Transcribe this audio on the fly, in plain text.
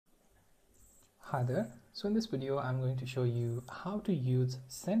Hi there. So in this video, I'm going to show you how to use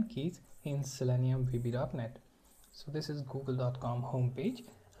Sendkeys in Selenium VB.NET. So this is google.com homepage,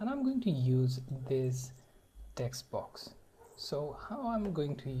 and I'm going to use this text box. So how I'm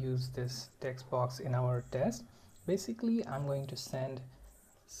going to use this text box in our test? Basically, I'm going to send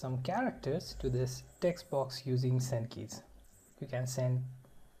some characters to this text box using Sendkeys. You can send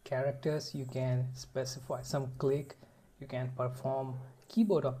characters, you can specify some click, you can perform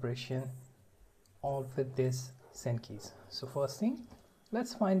keyboard operation, all with this Sendkeys. So first thing,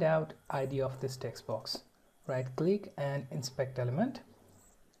 let's find out ID of this text box. Right click and inspect element.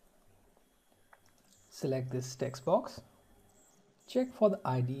 Select this text box. Check for the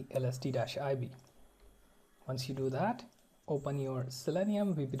ID lst-ib. Once you do that, open your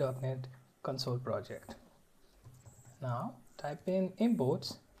Selenium VB.NET console project. Now type in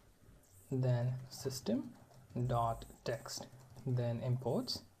imports, then system.text, then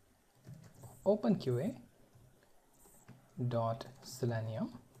imports openqa.selenium,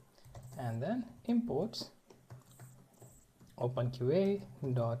 and then imports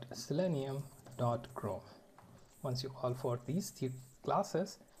openqa.selenium.chrome. Once you call for these three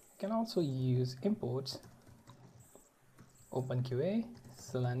classes, you can also use imports openqa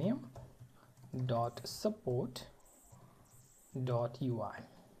selenium.support.ui.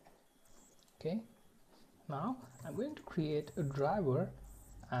 Okay, now I'm going to create a driver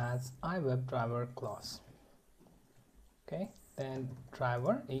as iWebdriver class. Okay, then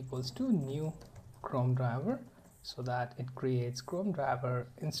driver equals to new Chrome driver, so that it creates Chrome driver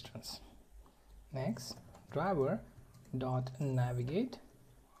instance. Next, driver dot navigate,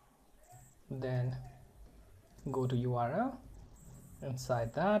 then go to URL.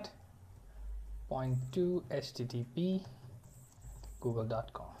 Inside that, point to http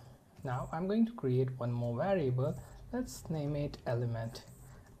google.com. Now I'm going to create one more variable. Let's name it element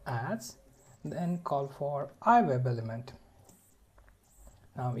as, then call for iWeb element.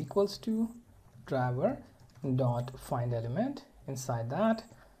 Now equals to driver dot find element. Inside that,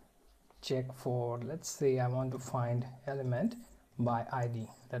 check for, let's say I want to find element by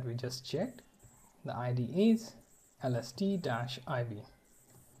ID that we just checked. The ID is lst-ib.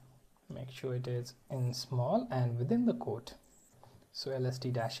 Make sure it is in small and within the quote. So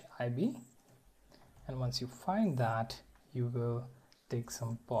lst-ib, and once you find that, you will take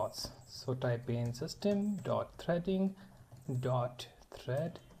some pause. So type in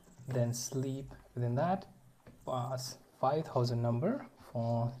system.threading.thread, then sleep. Within that, pass 5000 number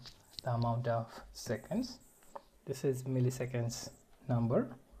for the amount of seconds. This is milliseconds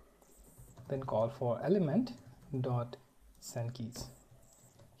number. Then call for element dot Sendkeys.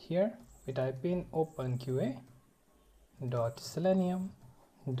 Here we type in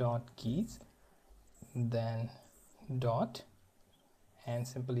openqa.selenium.keys, then dot, and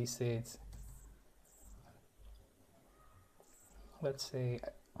simply says, let's say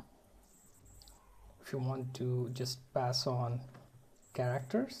if you want to just pass on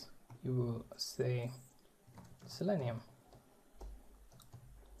characters, you will say Selenium.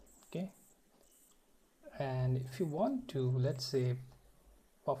 Okay, and if you want to, let's say,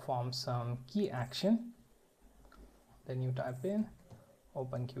 perform some key action, then you type in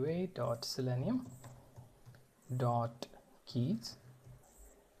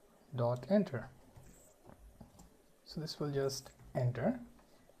openqa.selenium.keys.enter. So this will just enter,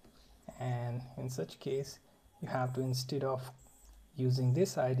 and in such case you have to, instead of using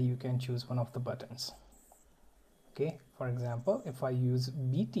this ID, you can choose one of the buttons. Okay, for example, if I use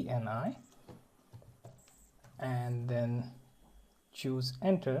btni and then choose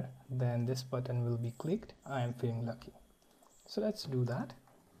enter, then this button will be clicked. I am feeling lucky. So let's do that.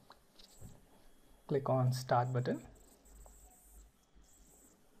 Click on start button.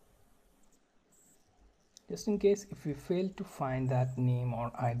 Just in case if we fail to find that name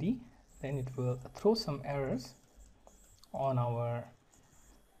or ID, then it will throw some errors on our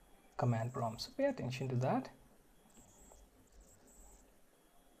command prompt. So pay attention to that.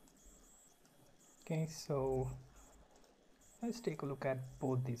 Okay, so let's take a look at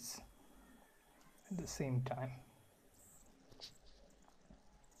both these at the same time.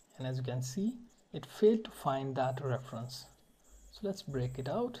 And as you can see, it failed to find that reference. So let's break it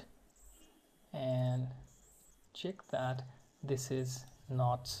out and check that this is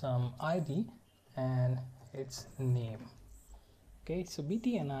not some ID and it's name. Okay, so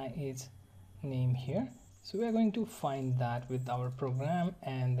btni is name here. So we are going to find that with our program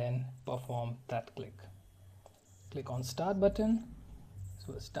and then perform that click. Click on start button.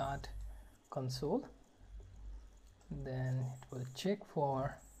 So start console, then it will check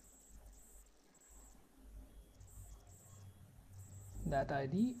for that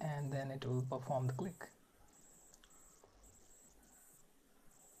ID, and then it will perform the click.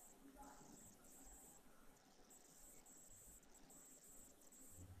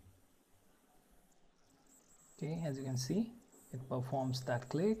 Okay, as you can see, it performs that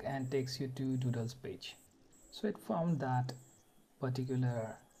click and takes you to Doodle's page. So it found that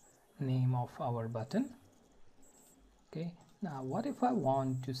particular name of our button. Okay, now what if I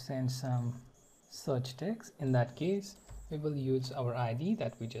want to send some search text? In that case, we will use our ID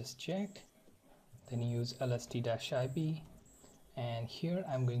that we just checked, then use lst-ib, and here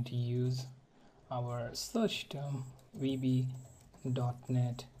I'm going to use our search term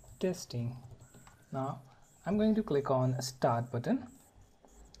vb.net testing. Now I'm going to click on start button,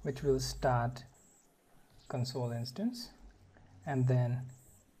 which will start console instance, and then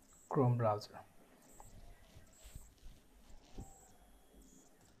Chrome browser.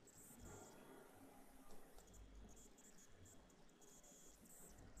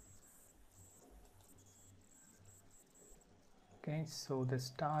 Okay, so this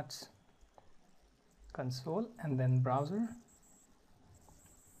starts console and then browser.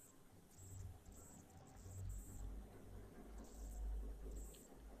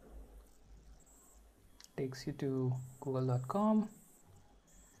 Takes you to google.com,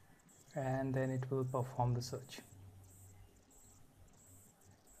 and then it will perform the search.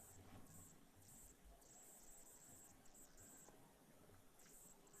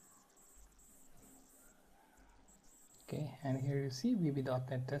 Okay, and here you see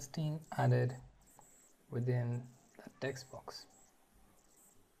vb.net testing added within the text box.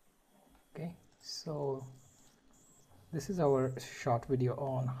 Okay, so this is our short video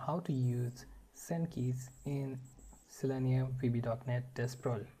on how to use Sendkeys in Selenium vb.net test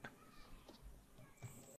project.